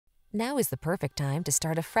Now is the perfect time to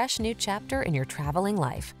start a fresh new chapter in your traveling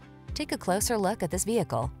life. Take a closer look at this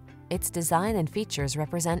vehicle. Its design and features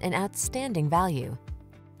represent an outstanding value.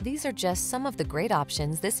 These are just some of the great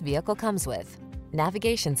options this vehicle comes with: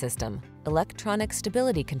 navigation system, electronic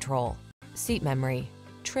stability control, seat memory,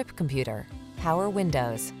 trip computer, power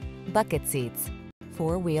windows, bucket seats,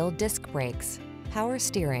 four-wheel disc brakes, power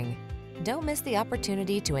steering. Don't miss the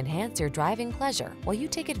opportunity to enhance your driving pleasure while you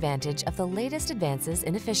take advantage of the latest advances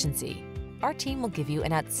in efficiency. Our team will give you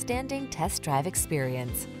an outstanding test drive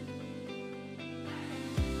experience.